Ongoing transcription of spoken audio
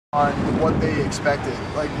on what they expected.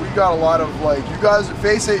 Like, we got a lot of, like, you guys,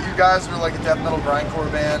 face it, you guys are like a death metal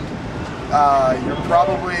grindcore band. You're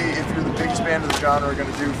probably, if you're the biggest band of the genre, are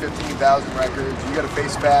going to do 15,000 records. You got to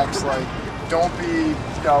face facts. Like, don't be,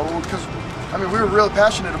 you know, because I mean, we were really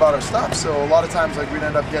passionate about our stuff, so a lot of times, like, we'd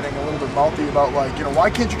end up getting a little bit mouthy about, like, you know, why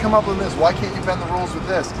can't you come up with this? Why can't you bend the rules with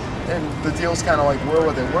this? And the deals kind of, like, were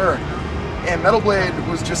what they were. And Metal Blade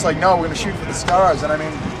was just like, no, we're going to shoot for the stars. And I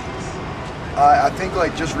mean, I think,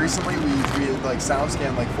 like, just recently we had, like, sound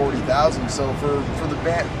scanned, like, 40,000. So for the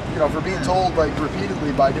band, you know, for being told, like,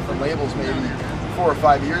 repeatedly by different labels maybe 4 or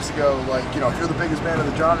 5 years ago, like, you know, if you're the biggest band of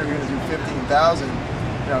the genre, you're going to do 15,000. You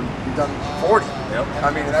know, we've done 40. Yep.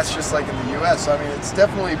 I mean, and that's just like in the U.S. So I mean, it's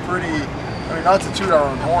definitely pretty. I mean, not to toot our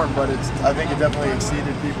own horn, but I think it definitely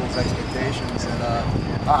exceeded people's expectations. And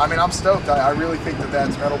I mean, I'm stoked. I really think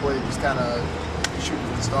that's Metal Blade just kind of shooting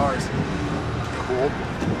for the stars. Cool.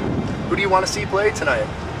 Who do you want to see play tonight?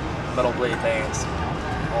 Metal Blade bands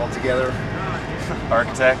all together.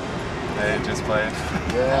 Architect. They just played.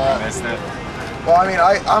 Yeah. I missed it. Well, I mean,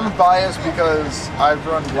 I'm biased because I've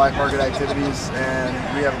run black market activities, and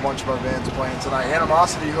we have a bunch of our bands playing tonight.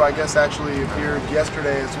 Animosity, who I guess actually appeared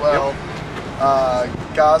yesterday as well.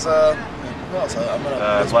 Yep. Gaza. Who else? I'm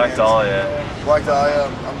gonna Black Dahlia. Black Dahlia.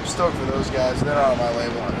 I'm stoked for those guys. They're not on my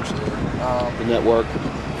label, I'm sure. The Network.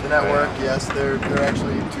 The Network, yes. They're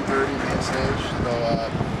actually 230 main stage. So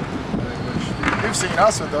you've seen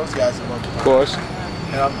us with those guys a bunch of times. Of course.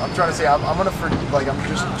 And I'm trying to say, I'm gonna forget, like, I'm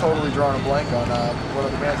just totally drawing a blank on what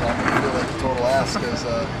other bands are. I'm gonna feel like a total ass because,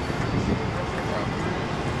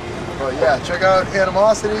 but yeah, check out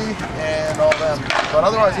Animosity and all them. But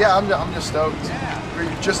otherwise, yeah, I'm just stoked. We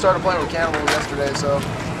just started playing with Cannibal yesterday, so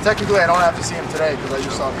technically I don't have to see him today because I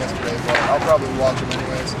just saw him yesterday, but I'll probably watch him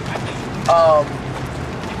anyways.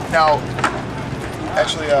 Now,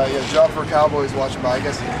 actually, yeah, Job for Cowboys watching, but I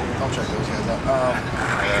guess I'll check those guys out.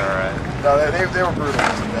 Yeah, all right. No, they were brutal.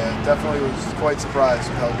 Definitely was quite surprised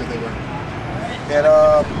with how good they were. And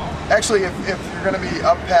actually, if you're going to be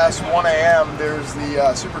up past 1 a.m., there's the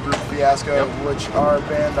Supergroup Fiasco, which our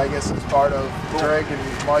band, I guess, is part of. Greg and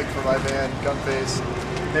Mike from my band, Gunface.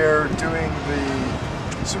 They're doing the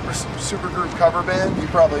Supergroup cover band. You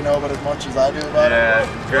probably know about as much as I do about it. Yeah,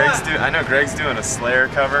 I know Greg's doing a Slayer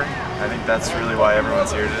cover. I think that's really why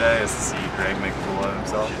everyone's here today, is to see Greg make a fool of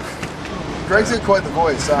himself. Greg's got quite the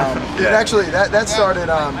voice. Actually, that started,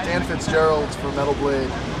 Dan Fitzgerald from Metal Blade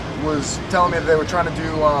was telling me that they were trying to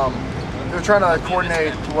do, they were trying to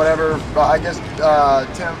coordinate whatever, I guess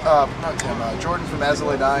Jordan from As I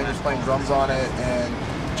Lay Dying was playing drums on it, and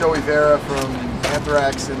Joey Vera from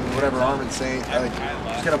Anthrax and whatever, Armored Saint, like,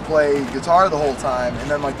 was gonna play guitar the whole time, and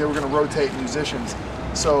then, like, they were gonna rotate musicians.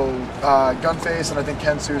 So Gunface and I think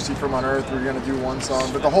Ken Susi from Unearth were gonna do one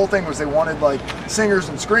song, but the whole thing was they wanted, like, singers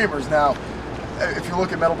and screamers. Now, if you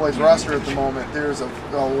look at Metal Blade's roster at the moment, there's a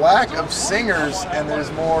lack of singers and there's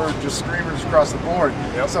more just screamers across the board.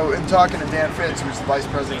 Yep. So in talking to Dan Fitz, who's the vice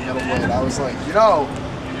president of Metal Blade, I was like, you know,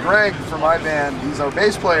 Greg from my band, he's our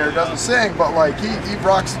bass player, doesn't sing, but, like, he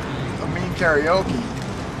rocks a mean karaoke.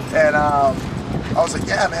 And I was like,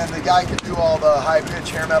 yeah, man, the guy can do all the high-pitched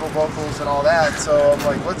hair metal vocals and all that. So I'm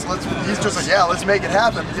like, let's. He's just like, yeah, let's make it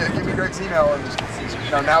happen. Give me Greg's email, and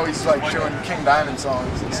you know, now he's like doing King Diamond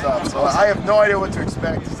songs and stuff. So I have no idea what to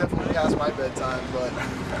expect. It's definitely past my bedtime, but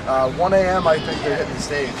 1 a.m. I think they're hitting the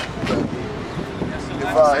stage.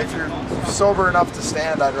 But if you're sober enough to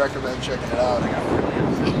stand, I'd recommend checking it out.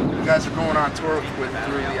 You guys are going on tour with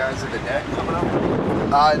Through the Eyes of the Dead coming up?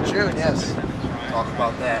 In June, yes. Talk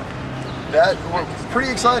about that. We're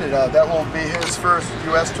pretty excited. That will be his first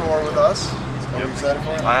U.S. tour with us. Are you excited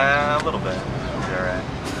for it? A little bit. All right.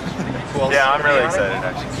 Yeah, I'm really excited,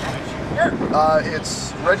 actually.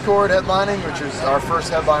 It's Red Chord headlining, which is our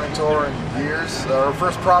first headlining tour in years. Our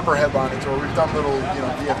first proper headlining tour. We've done little, you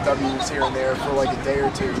know, VFWs here and there for like a day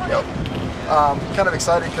or two. Yep. Kind of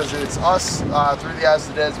excited because it's us, Through the Eyes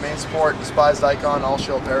of the Dead's main support, Despised Icon, All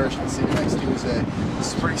Shall Perish, and see you next Tuesday. This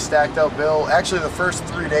is a pretty stacked out bill. Actually, the first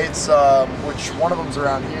 3 dates, which one of them's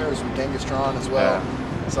around here, is with Genghis Tron as well.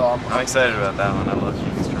 Yeah. So I'm excited about that one. I love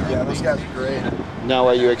Genghis Tron. Yeah, those guys are great. Now,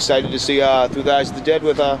 are you excited to see Through the Eyes of the Dead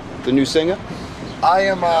with the new singer? I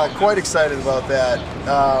am quite excited about that.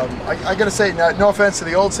 I gotta say, no offense to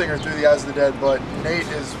the old singer Through the Eyes of the Dead, but Nate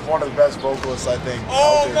is one of the best vocalists, I think.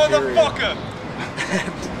 Oh, out there, motherfucker!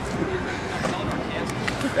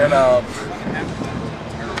 and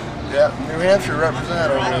yeah, New Hampshire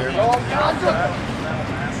represent over here.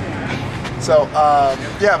 So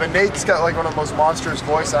yeah, but Nate's got like one of the most monstrous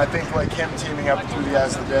voice, and I think like him teaming up Through the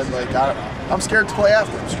Eyes of the Dead, like I'm scared to play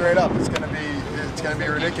after him straight up. It's it's going to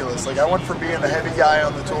be ridiculous. Like, I went from being the heavy guy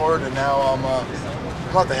on the tour to now I'm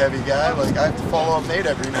not the heavy guy. Like, I have to follow up Nate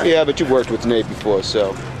every night. Yeah, but you've worked with Nate before,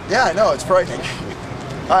 so. Yeah, I know, it's frightening.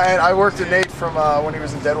 And I worked with Nate from when he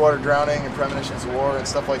was in Deadwater Drowning and Premonitions of War and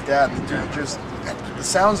stuff like that. And the dude just, the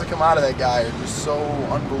sounds that come out of that guy are just so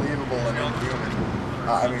unbelievable and inhuman.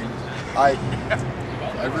 I mean,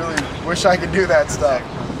 I really wish I could do that stuff.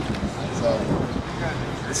 So.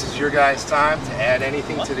 This is your guys' time to add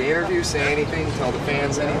anything to the interview, say anything, tell the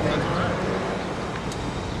fans anything.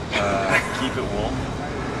 Keep it wool.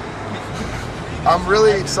 I'm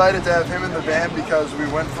really excited to have him in the band because we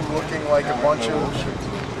went from looking like a bunch of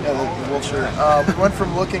the wool shirt. We went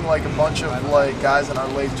from looking like a bunch of like guys in our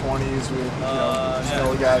late 20s with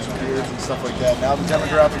smelly guys with beards and stuff like that. Now the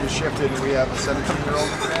demographic has shifted and we have a 17-year-old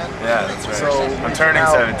in the band. Yeah, that's right. So I'm turning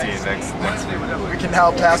 17 next week. We can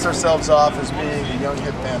now pass ourselves off as being a young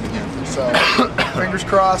hip band again. So fingers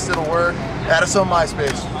crossed it'll work. Add us on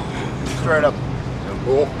MySpace. Straight up.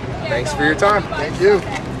 Cool. Thanks for your time. Thank you.